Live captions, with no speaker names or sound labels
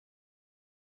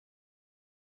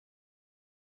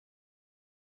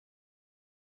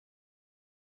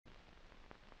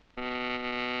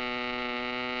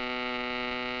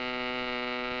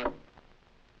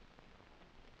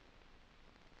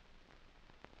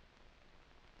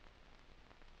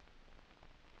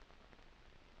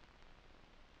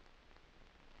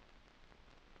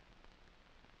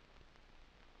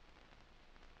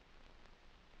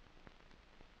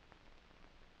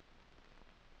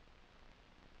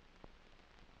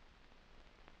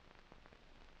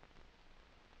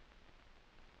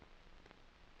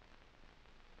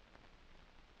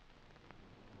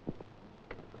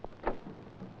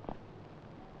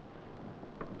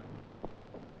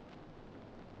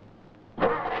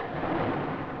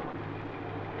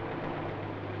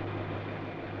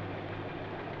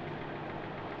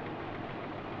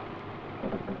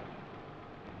Morning,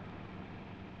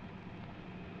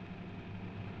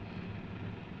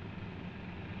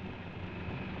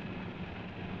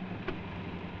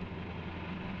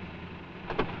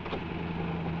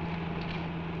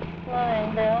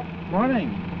 Bill. Morning.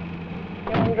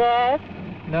 You want to drive?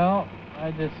 No,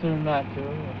 I just soon not to.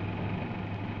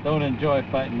 Don't enjoy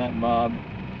fighting that mob.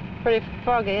 Pretty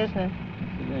foggy, isn't it?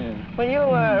 It is. Will you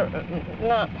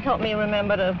not help me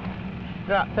remember to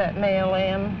drop that mail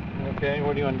in? Okay,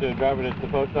 what do you want to do? Drive it at the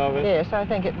post office? Yes, I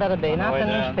think it better be. On the Not way the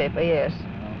down? newspaper, yes. Oh.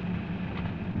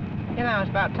 You know, it's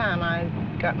about time I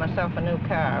got myself a new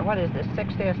car. What is this,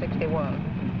 60 or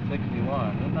 61?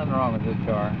 61. There's nothing wrong with this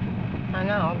car. I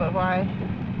know, but why?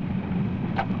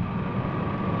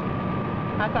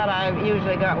 I thought I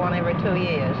usually got one every 2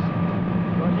 years.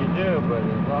 Well, you do, but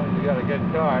as long as you got a good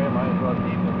car, you might as well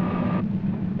keep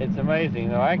it. It's amazing,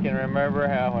 though. I can remember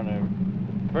how when I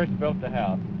first built the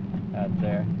house out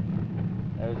there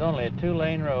was only a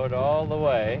 2-lane road all the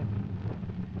way,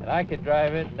 and I could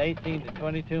drive it in 18 to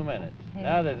 22 minutes. Yeah.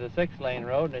 Now there's a 6-lane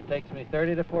road, and it takes me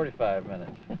 30 to 45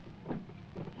 minutes.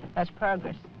 That's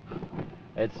progress.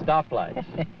 It's stoplights.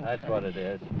 That's what it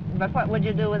is. But what would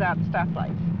you do without the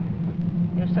stoplights?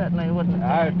 You certainly wouldn't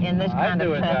in this kind I'd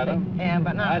do of without traffic. them. Yeah,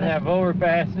 but not I'd this. have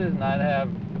overpasses, and I'd have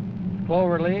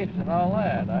clover leaves and all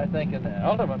that. I think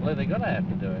ultimately they're going to have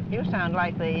to do it. You sound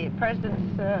like the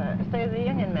President's State of the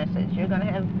Union message. You're going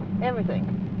to have everything.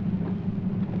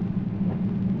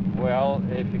 Well,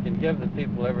 if you can give the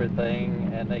people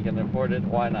everything and they can afford it,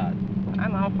 why not?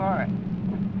 I'm all for it.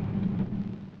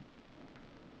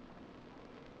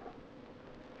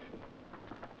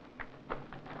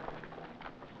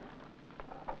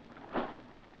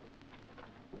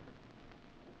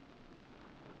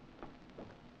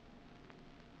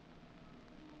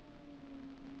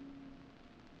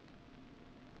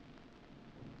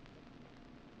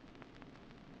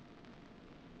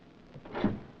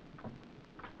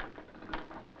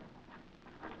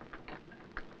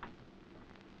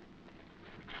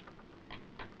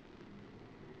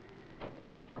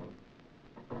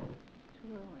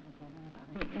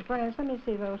 Clarence, let me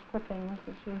see those clippings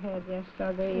that you had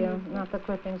yesterday. Not the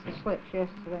clippings, the slips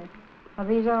yesterday. Are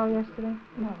these all yesterday?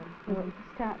 No, it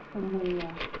starts from the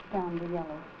down the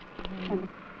yellow. Mm-hmm.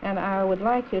 And I would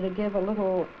like you to give a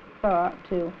little thought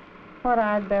to what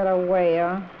I'd better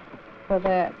wear for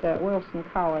that Wilson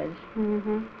College.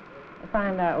 Mm-hmm.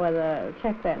 Find out whether,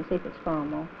 check that and see if it's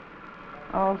formal.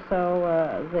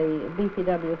 Also, the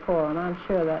BPW forum. I'm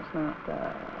sure that's not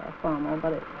formal,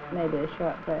 but it may be a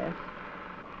short class.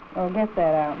 Well, get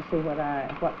that out and see what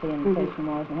the invitation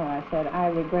was and what I said. I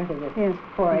regretted it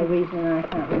for a reason I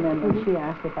can't remember. She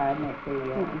asked if I'd make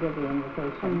give the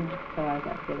invitation, so I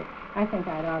got to give it. I think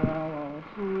I'd honor all those.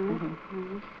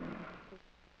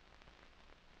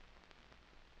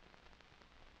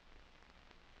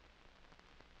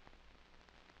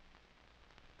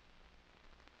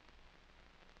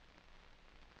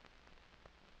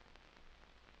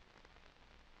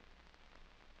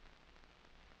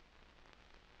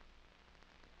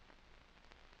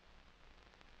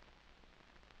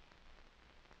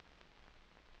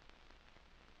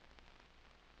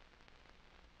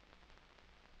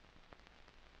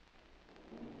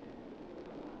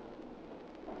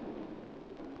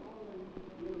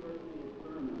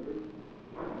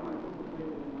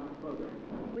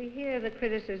 We hear the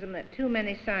criticism that too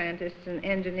many scientists and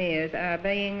engineers are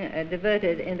being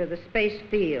diverted into the space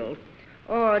field.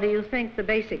 Or do you think the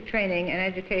basic training and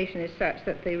education is such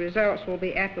that the results will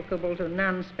be applicable to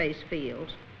non-space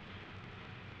fields?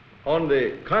 On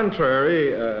the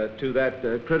contrary to that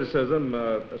criticism,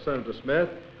 Senator Smith,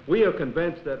 we are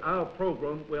convinced that our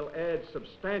program will add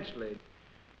substantially.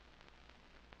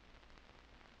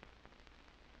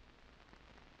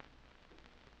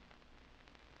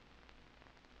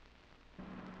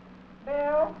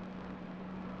 Bill?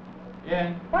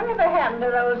 Yeah. Whatever happened to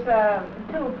those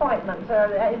 2 appointments? Is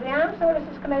the Armed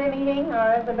Services Committee meeting,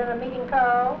 or has there been a meeting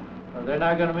called? Well, they're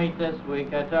not going to meet this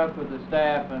week. I talked with the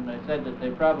staff, and they said that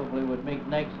they probably would meet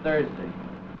next Thursday.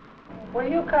 Will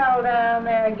you call down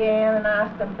there again and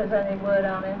ask them if there's any word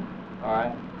on it? All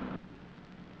right.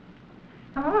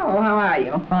 Hello, how are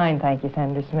you? Fine, thank you,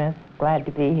 Senator Smith. Glad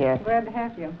to be here. Glad to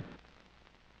have you.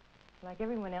 Like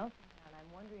everyone else, and I'm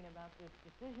wondering about this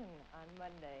decision on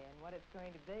Monday and what it's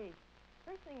going to be.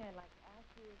 First thing I'd like to ask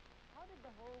you is, how did the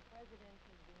whole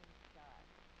presidential thing start?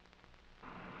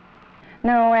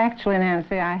 No, actually,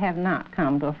 Nancy, I have not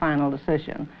come to a final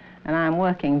decision, and I'm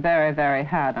working very, very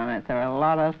hard on it. There are a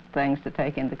lot of things to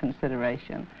take into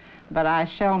consideration, but I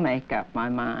shall make up my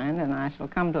mind, and I shall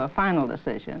come to a final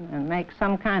decision and make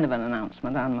some kind of an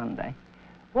announcement on Monday.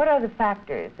 What are the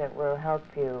factors that will help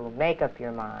you make up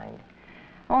your mind?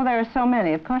 Oh, there are so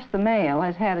many. Of course, the mail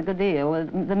has had a good deal.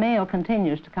 The mail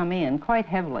continues to come in quite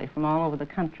heavily from all over the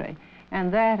country,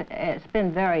 and that it's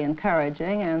been very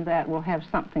encouraging, and that will have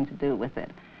something to do with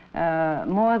it.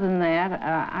 More than that,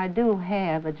 I do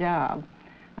have a job.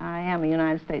 I am a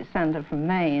United States Senator from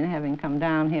Maine, having come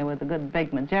down here with a good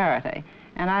big majority,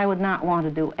 and I would not want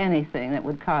to do anything that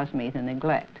would cause me to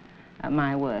neglect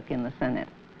my work in the Senate.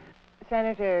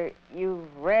 Senator, you've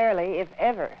rarely, if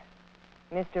ever,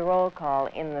 missed a roll call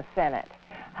in the Senate.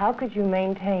 How could you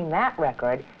maintain that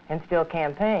record and still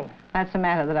campaign? That's a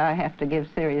matter that I have to give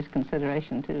serious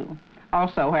consideration to.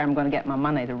 Also, where I'm going to get my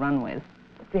money to run with.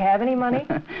 Do you have any money?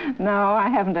 No, I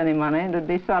haven't any money. It would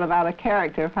be sort of out of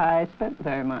character if I spent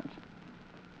very much.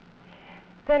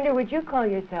 Senator, would you call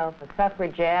yourself a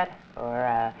suffragette or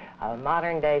a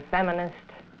modern-day feminist?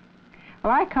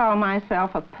 Well, I call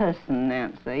myself a person,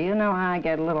 Nancy. You know, I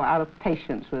get a little out of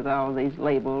patience with all these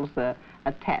labels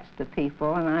attached to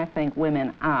people, and I think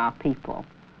women are people.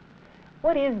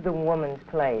 What is the woman's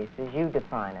place as you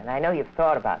define it? I know you've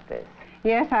thought about this.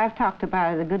 Yes, I've talked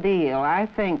about it a good deal. I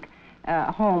think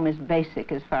home is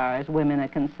basic as far as women are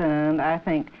concerned. I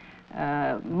think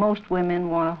most women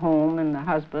want a home and a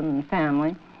husband and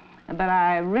family, but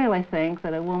I really think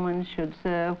that a woman should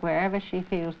serve wherever she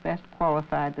feels best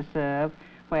qualified to serve,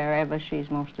 wherever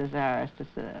she's most desirous to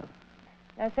serve.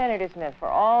 Now, Senator Smith, for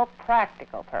all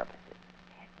practical purposes,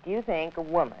 do you think a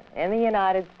woman in the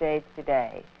United States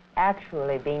today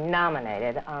actually be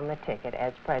nominated on the ticket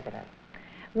as president?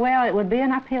 Well, it would be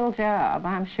an uphill job,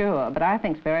 I'm sure, but I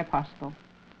think it's very possible.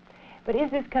 But is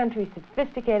this country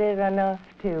sophisticated enough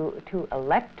to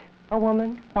elect a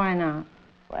woman? Why not?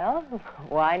 Well,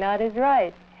 why not is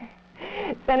right.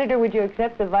 Senator, would you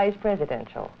accept the vice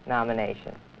presidential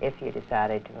nomination if you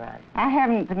decided to run? I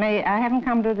haven't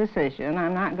come to a decision.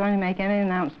 I'm not going to make any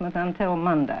announcement until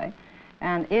Monday.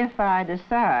 And if I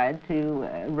decide to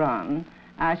run,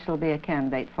 I shall be a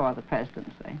candidate for the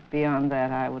presidency. Beyond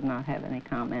that, I would not have any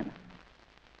comment.